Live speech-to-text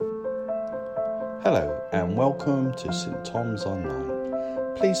Hello and welcome to St Thomas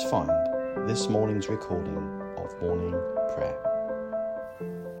Online. Please find this morning's recording of morning prayer.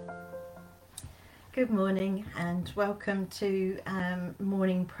 Good morning and welcome to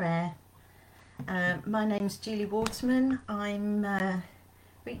morning prayer. My name's Julie Waterman. I'm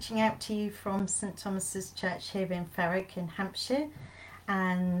reaching out to you from St Thomas's Church here in Ferrick in Hampshire,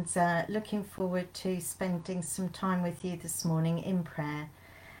 and looking forward to spending some time with you this morning in prayer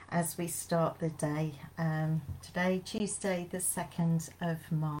as we start the day. Today, Tuesday the 2nd of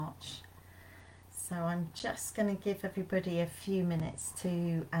March. So I'm just going to give everybody a few minutes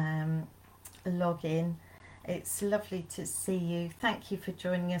to log in. It's lovely to see you. Thank you for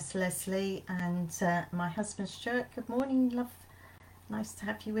joining us, Leslie, and my husband Stuart. Good morning, love. Nice to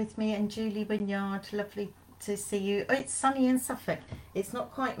have you with me. And Julie Wynyard, lovely to see you. Oh, it's sunny in Suffolk. It's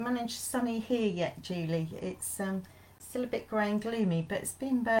not quite managed sunny here yet, Julie. It's still a bit grey and gloomy, but it's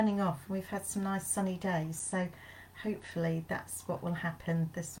been burning off. We've had some nice sunny days, so hopefully that's what will happen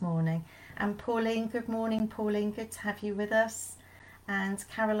this morning. And Pauline, good morning, Pauline. Good to have you with us. And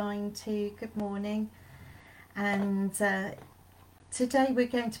Caroline too, good morning. And today we're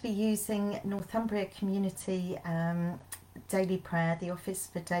going to be using Northumbria Community Daily Prayer, the Office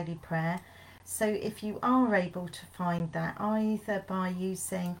for Daily Prayer. So if you are able to find that, either by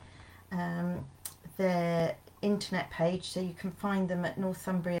using their internet page, so you can find them at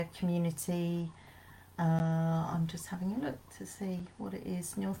Northumbria Community, I'm just having a look to see what it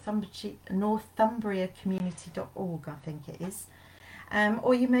is, northumbriacommunity.org I think it is,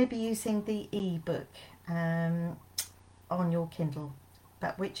 or you may be using the ebook on your Kindle,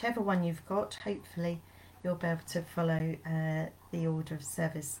 but whichever one you've got, hopefully you'll be able to follow the order of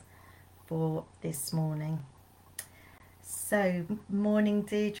service for this morning. So, morning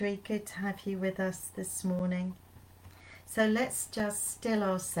Deirdre, good to have you with us this morning. So let's just still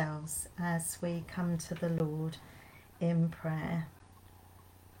ourselves as we come to the Lord in prayer.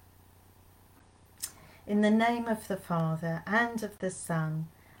 In the name of the Father, and of the Son,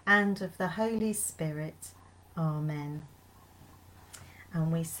 and of the Holy Spirit, Amen.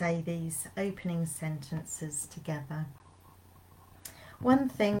 And we say these opening sentences together. One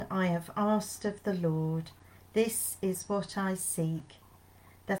thing I have asked of the Lord, this is what I seek,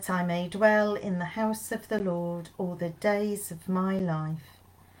 that I may dwell in the house of the Lord all the days of my life,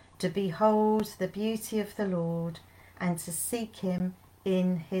 to behold the beauty of the Lord and to seek him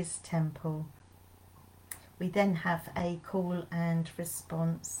in his temple. We then have a call and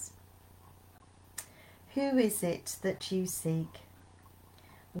response. Who is it that you seek?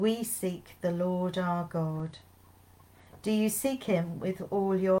 We seek the Lord our God. Do you seek him with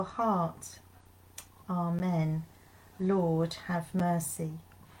all your heart? Amen. Lord, have mercy.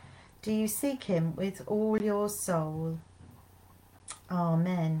 Do you seek him with all your soul?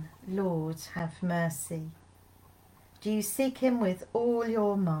 Amen. Lord, have mercy. Do you seek him with all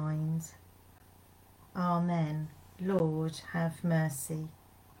your mind? Amen. Lord, have mercy.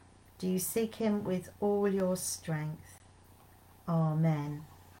 Do you seek him with all your strength? Amen.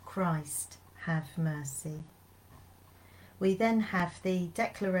 Christ, have mercy. We then have the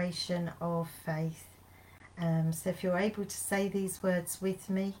declaration of faith. So if you're able to say these words with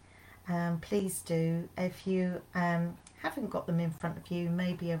me, please do. If you haven't got them in front of you,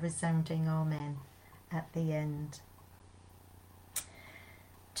 maybe a resounding amen at the end.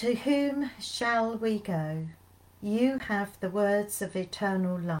 To whom shall we go? You have the words of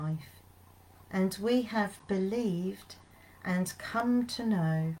eternal life, and we have believed and come to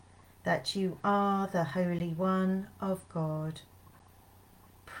know that you are the Holy One of God.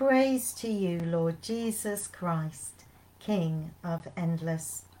 Praise to you, Lord Jesus Christ, King of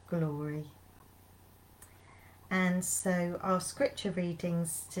endless glory. And so our scripture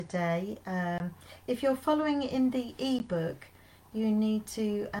readings today, if you're following in the ebook, you need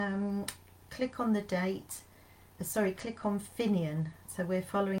to click on the date, click on Finian. So we're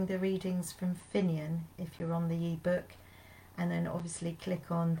following the readings from Finian if you're on the ebook, and then obviously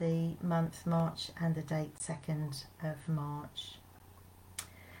click on the month March and the date 2nd of March.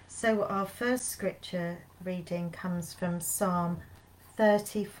 So our first scripture reading comes from Psalm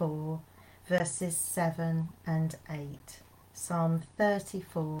 34, verses 7 and 8. Psalm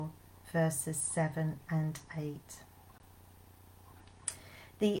 34, verses 7 and 8.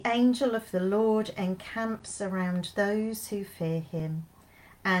 The angel of the Lord encamps around those who fear him,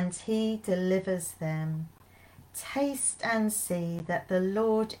 and he delivers them. Taste and see that the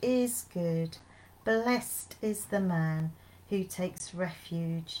Lord is good. Blessed is the man who takes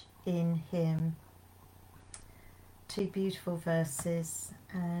refuge in him. Two beautiful verses,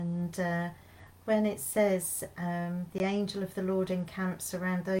 and when it says the angel of the Lord encamps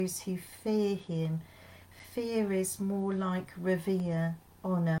around those who fear him, fear is more like revere,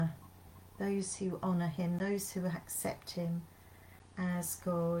 honour. Those who honour him, those who accept him as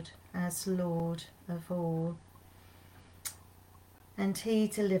God, as Lord of all. And he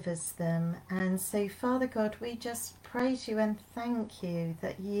delivers them. And so, Father God, we just praise you and thank you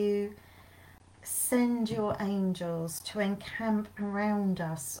that you send your angels to encamp around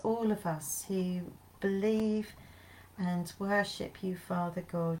us, all of us who believe and worship you, Father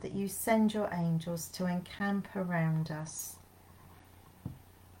God, that you send your angels to encamp around us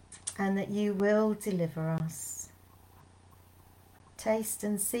and that you will deliver us. Taste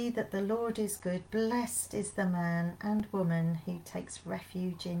and see that the Lord is good. Blessed is the man and woman who takes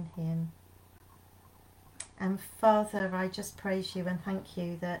refuge in him. And Father, I just praise you and thank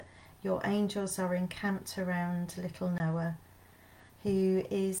you that your angels are encamped around little Noah, who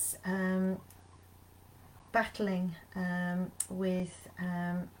is battling with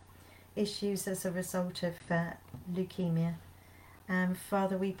issues as a result of leukemia.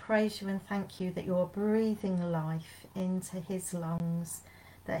 Father, we praise you and thank you that you're breathing life into his lungs,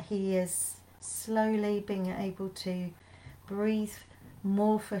 that he is slowly being able to breathe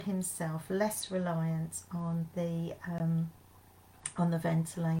more for himself, less reliant on the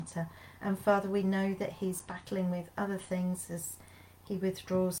ventilator. And Father, we know that he's battling with other things as he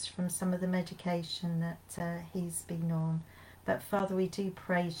withdraws from some of the medication that he's been on. But Father, we do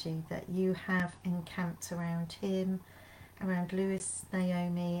praise you that you have encamped around him, around Lewis,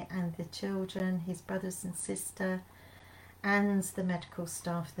 Naomi and the children, his brothers and sister, and the medical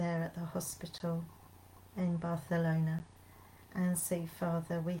staff there at the hospital in Barcelona. And so,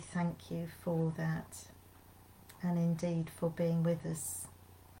 Father, we thank you for that, and indeed for being with us,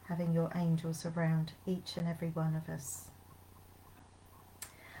 having your angels around each and every one of us.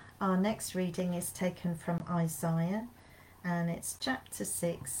 Our next reading is taken from Isaiah, and it's chapter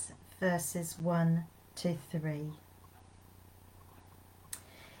 6, verses 1 to 3.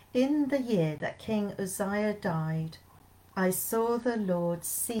 In the year that King Uzziah died, I saw the Lord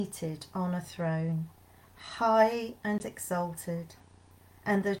seated on a throne, high and exalted,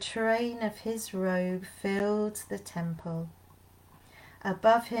 and the train of his robe filled the temple.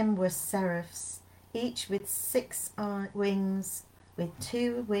 Above him were seraphs, each with 6 wings. With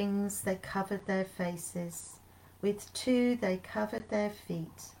 2 wings they covered their faces, with 2 they covered their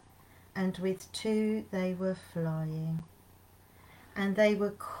feet, and with 2 they were flying. And they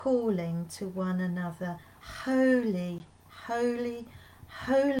were calling to one another, Holy, holy,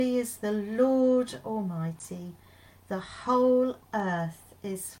 holy is the Lord Almighty. The whole earth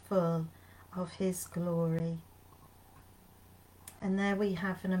is full of his glory. And there we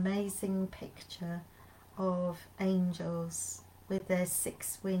have an amazing picture of angels with their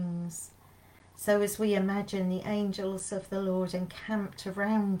 6 wings. So as we imagine the angels of the Lord encamped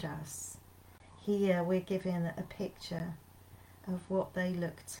around us, here we're given a picture of what they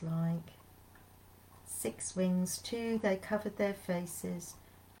looked like. 6 wings, 2 they covered their faces,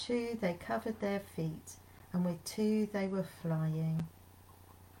 2 they covered their feet, and with 2 they were flying.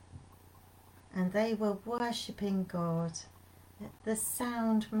 And they were worshipping God. The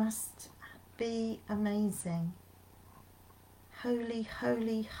sound must be amazing. Holy,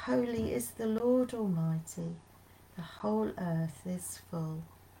 holy, holy is the Lord Almighty. The whole earth is full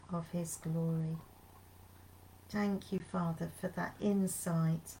of his glory. Thank you, Father, for that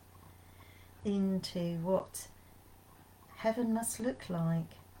insight into what heaven must look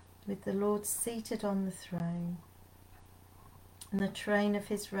like, with the Lord seated on the throne and the train of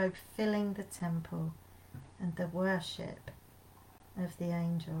his robe filling the temple, and the worship of the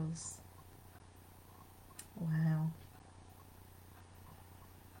angels. Wow.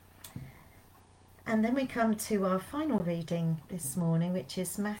 And then we come to our final reading this morning, which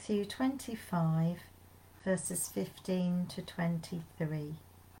is Matthew 25, verses 15 to 23.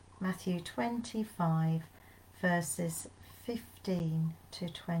 Matthew 25, verses 15 to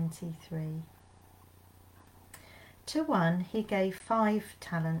 23. To one he gave 5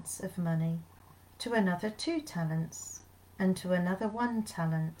 talents of money, to another 2 talents, and to another 1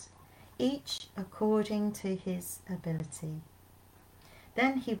 talent, each according to his ability.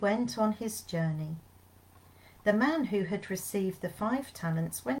 Then he went on his journey. The man who had received the 5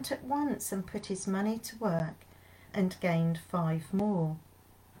 talents went at once and put his money to work and gained 5 more.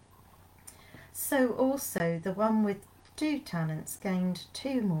 So also the one with 2 talents gained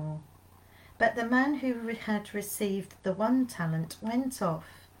 2 more. But the man who had received the 1 talent went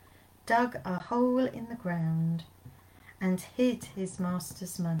off, dug a hole in the ground, and hid his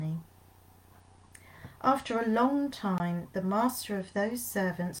master's money. After a long time, the master of those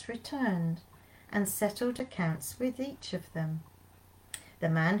servants returned and settled accounts with each of them. The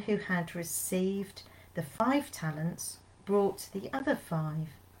man who had received the 5 talents brought the other 5.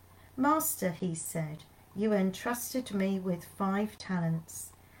 Master, he said, you entrusted me with 5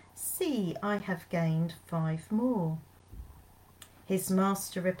 talents. See, I have gained 5 more. His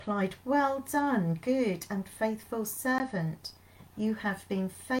master replied, well done, good and faithful servant. You have been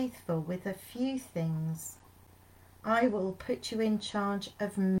faithful with a few things. I will put you in charge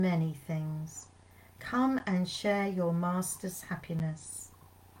of many things. Come and share your master's happiness.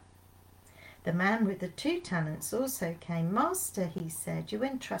 The man with the 2 talents also came. Master, he said, you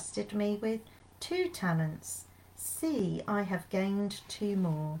entrusted me with 2 talents. See, I have gained 2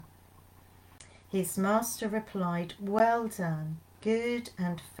 more. His master replied, well done, good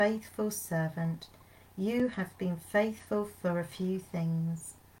and faithful servant. You have been faithful for a few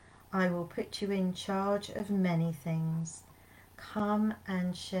things. I will put you in charge of many things. Come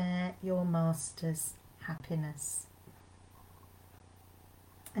and share your master's happiness.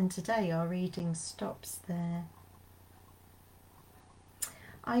 And today our reading stops there.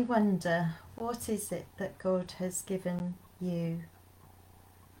 I wonder, what is it that God has given you?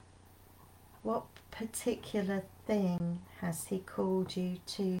 What particular thing has He called you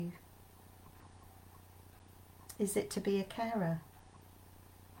to? Is it to be a carer?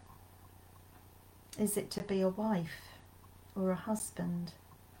 Is it to be a wife or a husband?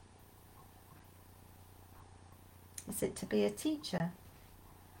 Is it to be a teacher?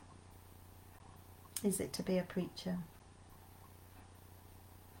 Is it to be a preacher?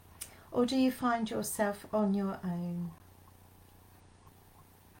 Or do you find yourself on your own?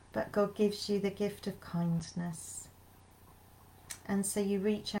 But God gives you the gift of kindness. And so you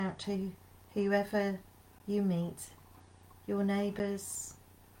reach out to whoever you meet, your neighbours,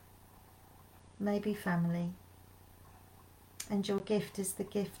 maybe family. And your gift is the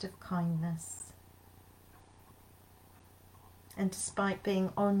gift of kindness. And despite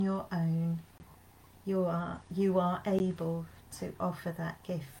being on your own, you are able to offer that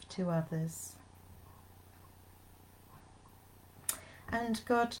gift to others. And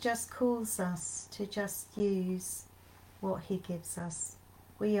God just calls us to just use what He gives us.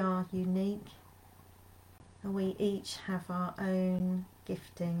 We are unique, and we each have our own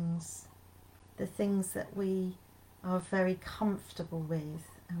giftings, the things that we are very comfortable with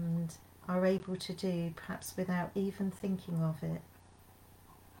and are able to do perhaps without even thinking of it.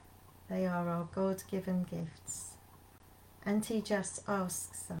 They are our God-given gifts, and He just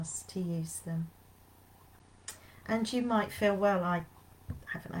asks us to use them. And you might feel, well, I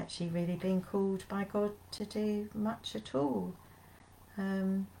haven't actually really been called by God to do much at all.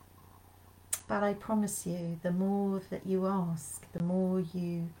 But I promise you, the more that you ask, the more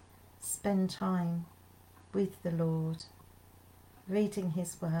you spend time with the Lord, reading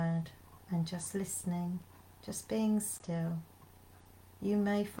His word and just listening, just being still, you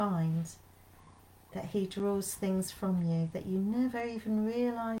may find that He draws things from you that you never even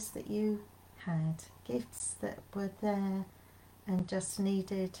realised that you had, gifts that were there and just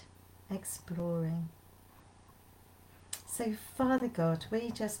needed exploring. So Father God,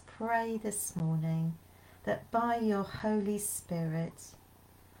 we just pray this morning that by your Holy Spirit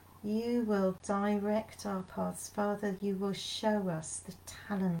you will direct our paths. Father, you will show us the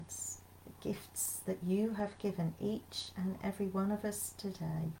talents, the gifts that you have given each and every one of us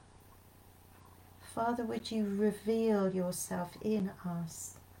today. Father, would you reveal yourself in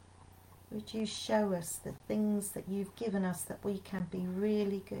us? Would you show us the things that you've given us that we can be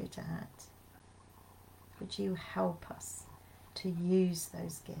really good at? Would you help us to use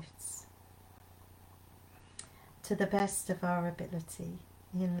those gifts to the best of our ability,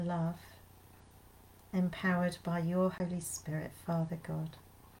 in love, empowered by your Holy Spirit, Father God?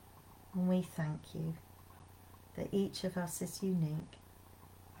 And we thank you that each of us is unique,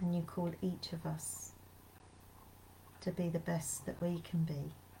 and you call each of us to be the best that we can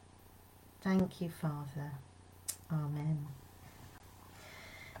be. Thank you, Father. Amen.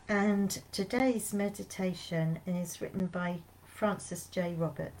 And today's meditation is written by Francis J.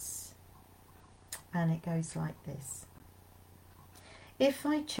 Roberts, and it goes like this. If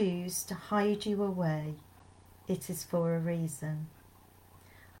I choose to hide you away, it is for a reason.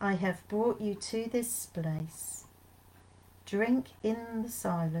 I have brought you to this place. Drink in the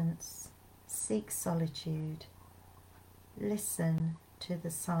silence, seek solitude, listen to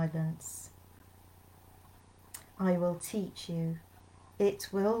the silence. I will teach you. It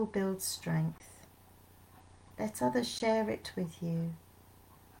will build strength. Let others share it with you.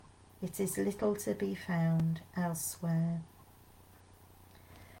 It is little to be found elsewhere.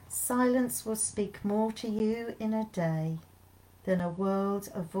 Silence will speak more to you in a day than a world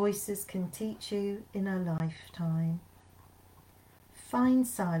of voices can teach you in a lifetime. Find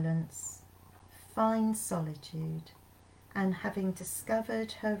silence, find solitude, and having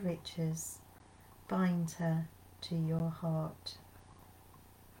discovered her riches, bind her to your heart.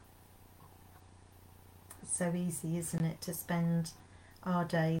 It's so easy, isn't it, to spend our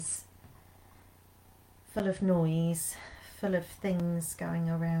days full of noise, full of things going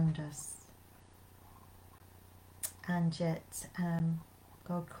around us. And yet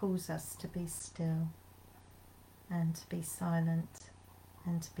God calls us to be still and to be silent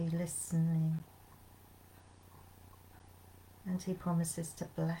and to be listening. And he promises to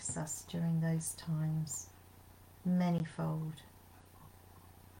bless us during those times, manyfold.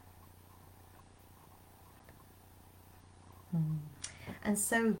 And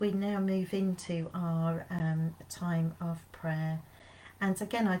so we now move into our time of prayer. And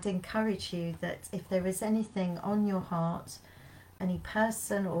again, I'd encourage you that if there is anything on your heart, any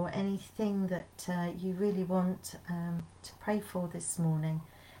person or anything that you really want to pray for this morning,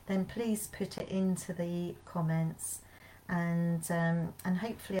 then please put it into the comments, and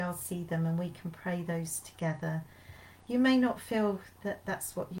hopefully I'll see them and we can pray those together. You may not feel that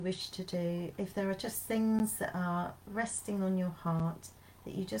that's what you wish to do. If there are just things that are resting on your heart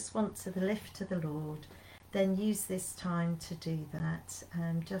that you just want to lift to the Lord, then use this time to do that,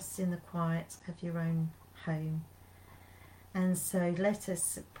 just in the quiet of your own home. And so let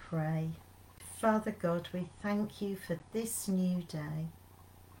us pray. Father God, we thank you for this new day.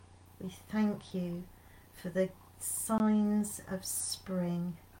 We thank you for the signs of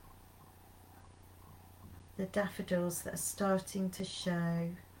spring, the daffodils that are starting to show,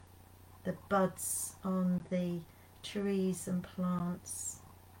 the buds on the trees and plants,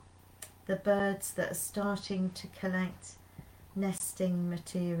 the birds that are starting to collect nesting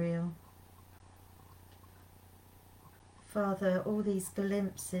material. Father, all these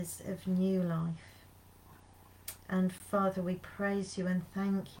glimpses of new life. And Father, we praise you and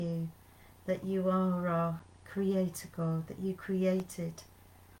thank you that you are our Creator God, that you created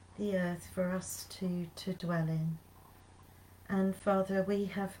the earth for us to dwell in. And Father, we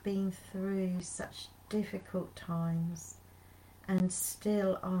have been through such difficult times and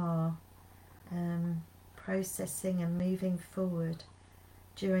still are processing and moving forward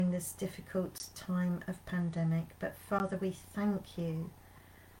during this difficult time of pandemic. But Father, we thank you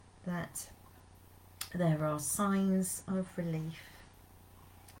that there are signs of relief.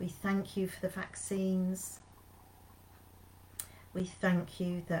 We thank you for the vaccines. We thank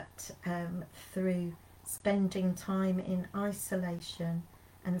you that through spending time in isolation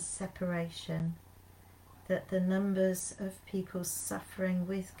and separation, that the numbers of people suffering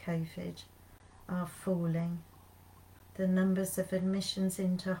with COVID are falling. The numbers of admissions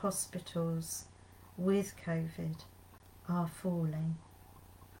into hospitals with COVID are falling.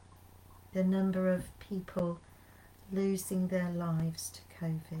 The number of people losing their lives to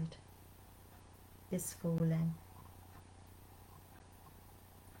COVID is falling.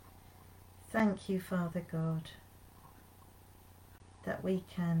 Thank you, Father God, that we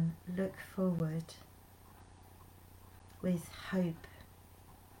can look forward with hope,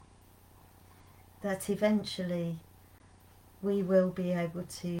 that eventually we will be able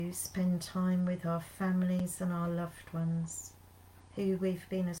to spend time with our families and our loved ones who we've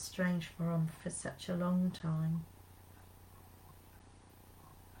been estranged from for such a long time.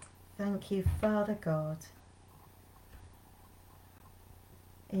 Thank you, Father God.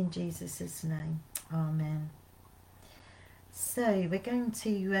 In Jesus' name, amen. So we're going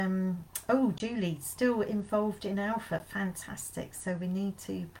to, oh, Julie, still involved in Alpha, fantastic. So we need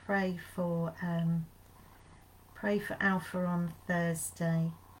to pray for Alpha on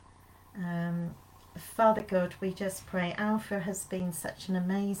Thursday. Father God, we just pray. Alpha has been such an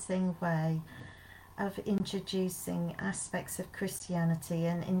amazing way of introducing aspects of Christianity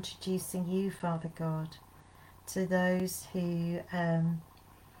and introducing you, Father God, to those who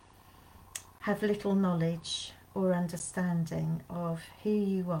have little knowledge or understanding of who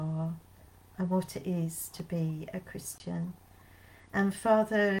you are and what it is to be a Christian. And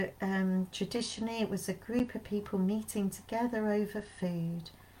Father, traditionally it was a group of people meeting together over food,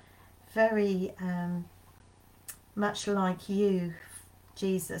 very much like you,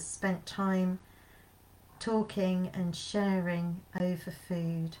 Jesus, spent time talking and sharing over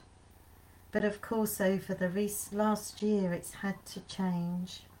food. But of course over the last year it's had to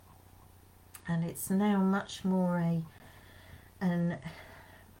change, and it's now much more an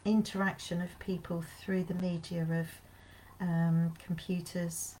interaction of people through the media of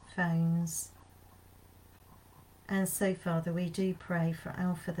computers, phones, And so, Father, we do pray for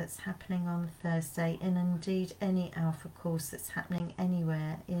Alpha that's happening on Thursday, and indeed any Alpha course that's happening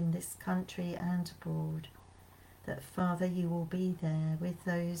anywhere in this country and abroad, that, Father, you will be there with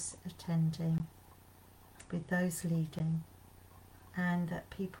those attending, with those leading, and that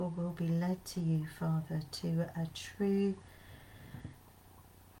people will be led to you, Father, to a true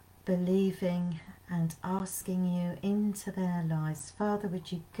believing and asking you into their lives. Father,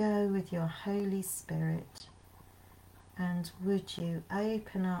 would you go with your Holy Spirit, and would you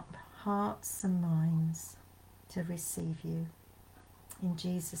open up hearts and minds to receive you? In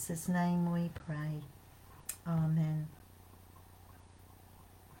Jesus' name we pray. Amen.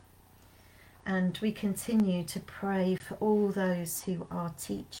 And we continue to pray for all those who are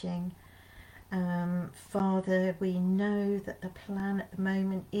teaching. Father, we know that the plan at the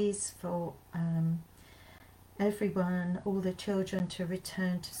moment is for everyone, all the children, to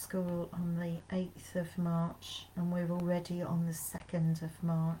return to school on the 8th of March, and we're already on the 2nd of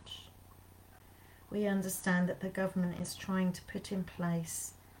March. We understand that the government is trying to put in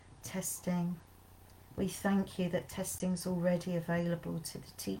place testing. We thank you that testing is already available to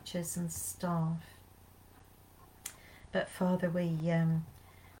the teachers and staff. But Father,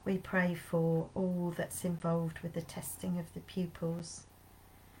 we pray for all that's involved with the testing of the pupils.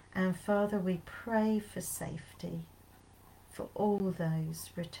 And Father, we pray for safety for all those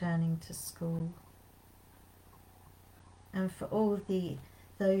returning to school. And for all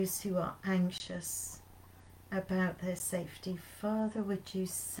those who are anxious about their safety, Father, would you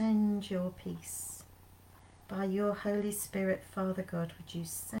send your peace? By your Holy Spirit, Father God, would you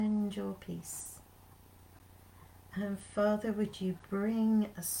send your peace? And Father, would you bring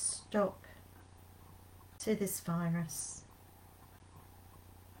a stop to this virus?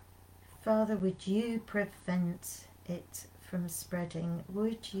 Father, would you prevent it from spreading?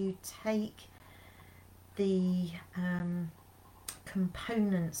 Would you take the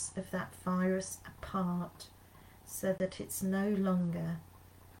components of that virus apart so that it's no longer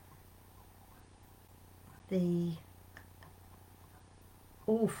the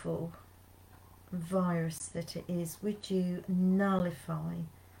awful virus that it is? Would you nullify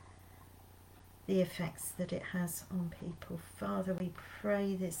the effects that it has on people? Father, we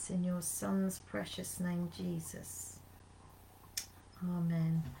pray this in your Son's precious name, Jesus.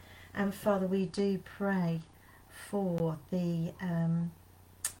 Amen. And Father, we do pray for the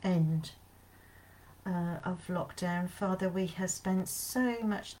end of lockdown. Father, we have spent so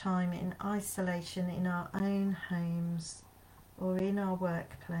much time in isolation in our own homes or in our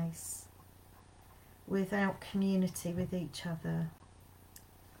workplace, without community with each other.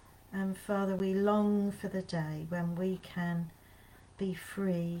 And Father, we long for the day when we can be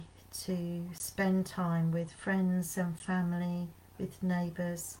free to spend time with friends and family, with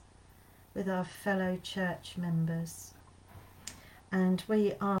neighbours, with our fellow church members. And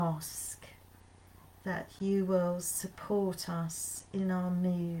we ask that you will support us in our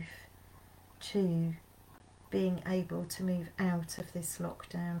move to being able to move out of this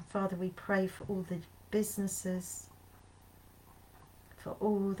lockdown. Father, we pray for all the businesses, for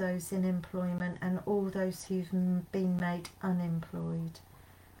all those in employment and all those who've been made unemployed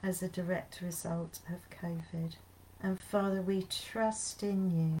as a direct result of COVID. And Father, we trust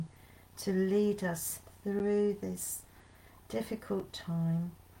in you to lead us through this difficult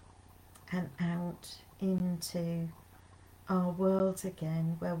time and out into our world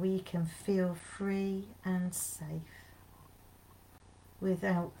again, where we can feel free and safe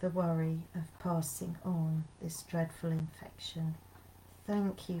without the worry of passing on this dreadful infection.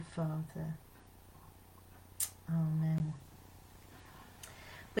 Thank you, Father. Amen.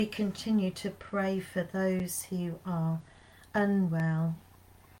 We continue to pray for those who are unwell,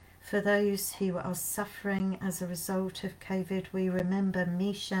 for those who are suffering as a result of COVID. We remember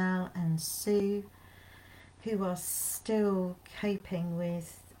Michelle and Sue, who are still coping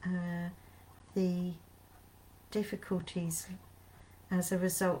with the difficulties as a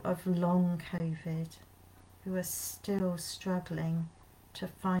result of long COVID, who are still struggling to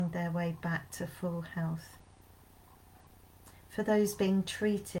find their way back to full health. For those being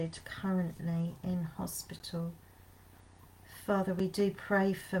treated currently in hospital, Father, we do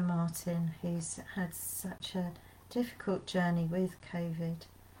pray for Martin, who's had such a difficult journey with COVID,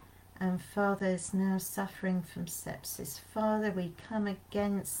 and Father is now suffering from sepsis. Father, we come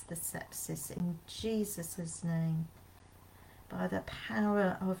against the sepsis in Jesus' name. By the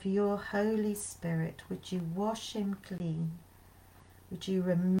power of your Holy Spirit, would you wash him clean? Would you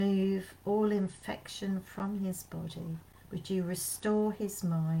remove all infection from his body? Would you restore his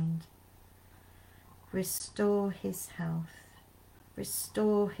mind? Restore his health?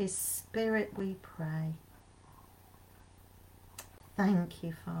 Restore his spirit, we pray. thank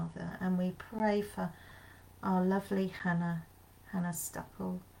you, Father, and we pray for our lovely Hannah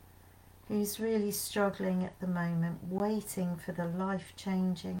Stupple, who's really struggling at the moment, waiting for the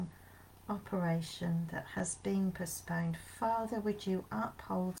life-changing operation that has been postponed. Father, would you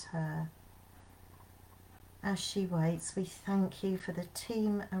uphold her as she waits? We thank you for the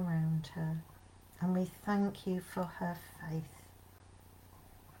team around her, and we thank you for her faith.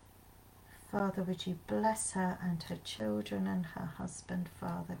 Father, would you bless her and her children and her husband,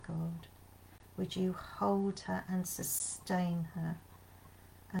 Father God? Would you hold her and sustain her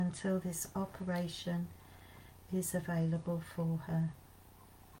until this operation is available for her?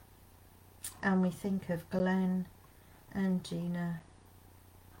 And we think of Glenn and Gina.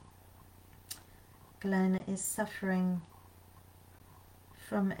 Glenn is suffering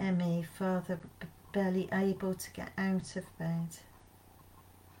from ME, Father, barely able to get out of bed,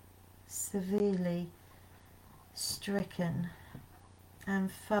 severely stricken. And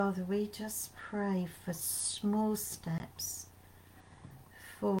Father, we just pray for small steps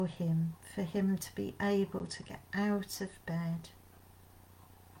for him to be able to get out of bed,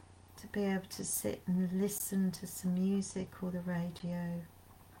 to be able to sit and listen to some music or the radio,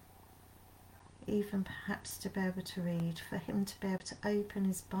 even perhaps to be able to read, for him to be able to open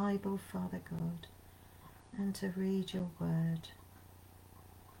his Bible, Father God, and to read your word.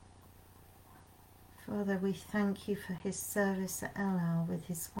 Father, we thank you for his service at El Al with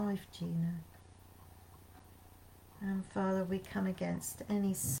his wife Gina. And Father, we come against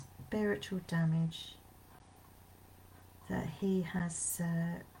any spiritual damage that he has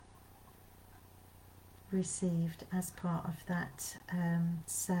received as part of that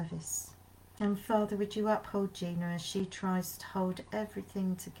service. And Father, would you uphold Gina as she tries to hold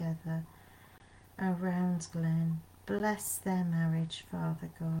everything together around Glenn. Bless their marriage, Father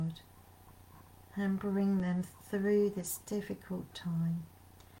God, and bring them through this difficult time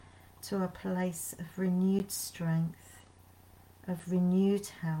to a place of renewed strength, of renewed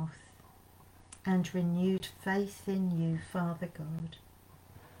health, and renewed faith in you, Father God.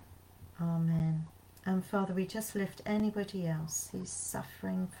 Amen. And Father, we just lift anybody else who's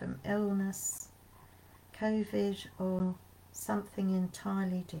suffering from illness, COVID, or something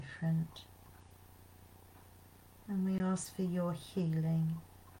entirely different. And we ask for your healing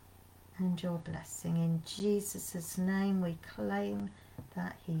and your blessing. In Jesus' name we claim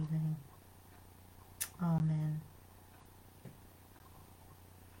that healing. Amen.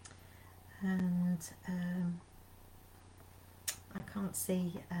 And I can't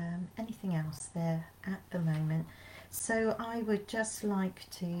see anything else there at the moment. So I would just like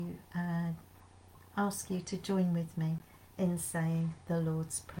to ask you to join with me in saying the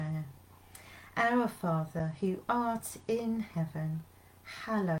Lord's Prayer. Our Father, who art in heaven,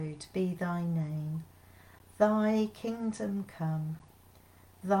 hallowed be thy name. Thy kingdom come,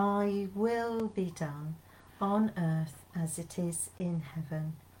 thy will be done on earth as it is in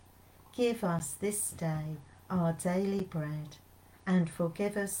heaven. Give us this day our daily bread, and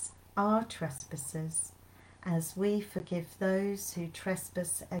forgive us our trespasses, as we forgive those who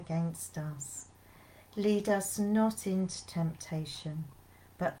trespass against us. Lead us not into temptation,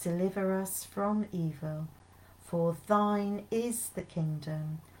 but deliver us from evil. For thine is the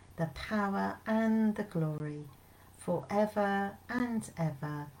kingdom, the power and the glory, forever and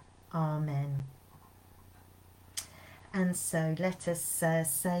ever. Amen. And so let us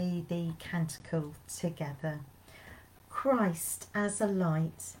say the canticle together. Christ as a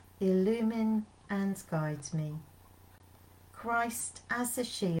light, illumine and guide me. Christ as a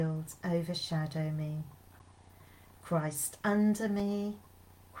shield, overshadow me. Christ under me,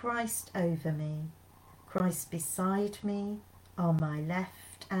 Christ over me, Christ beside me, on my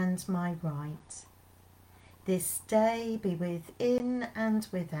left and my right. This day be within and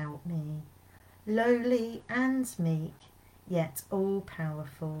without me, lowly and meek, yet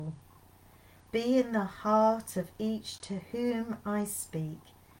all-powerful. Be in the heart of each to whom I speak,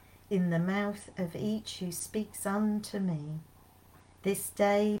 in the mouth of each who speaks unto me. This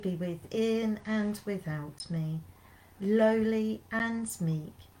day be within and without me, lowly and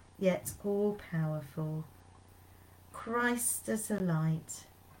meek, yet all-powerful. Christ as a light,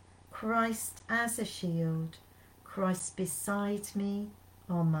 Christ as a shield, Christ beside me,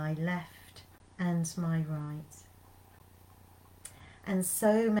 on my left and my right. And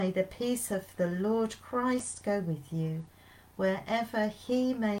so may the peace of the Lord Christ go with you, wherever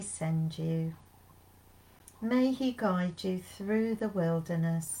he may send you. May he guide you through the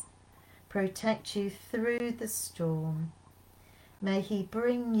wilderness, protect you through the storm. May he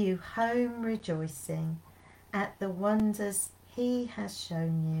bring you home rejoicing at the wonders he has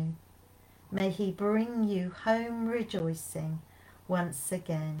shown you. May he bring you home rejoicing once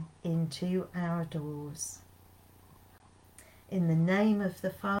again into our doors. In the name of the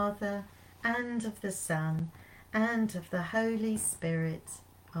Father, and of the Son, and of the Holy Spirit.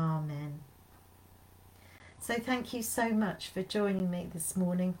 Amen. So thank you so much for joining me this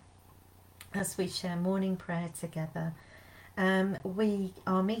morning as we share morning prayer together. We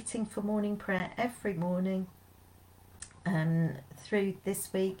are meeting for morning prayer every morning through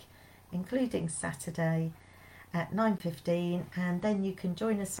this week, including Saturday at 9:15, and then you can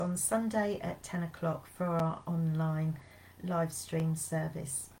join us on Sunday at 10 o'clock for our online live stream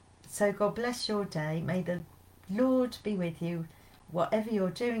service. So God bless your day. May the Lord be with you, whatever you're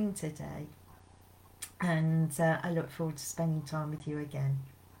doing today. And I look forward to spending time with you again.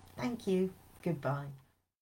 Thank you. Goodbye.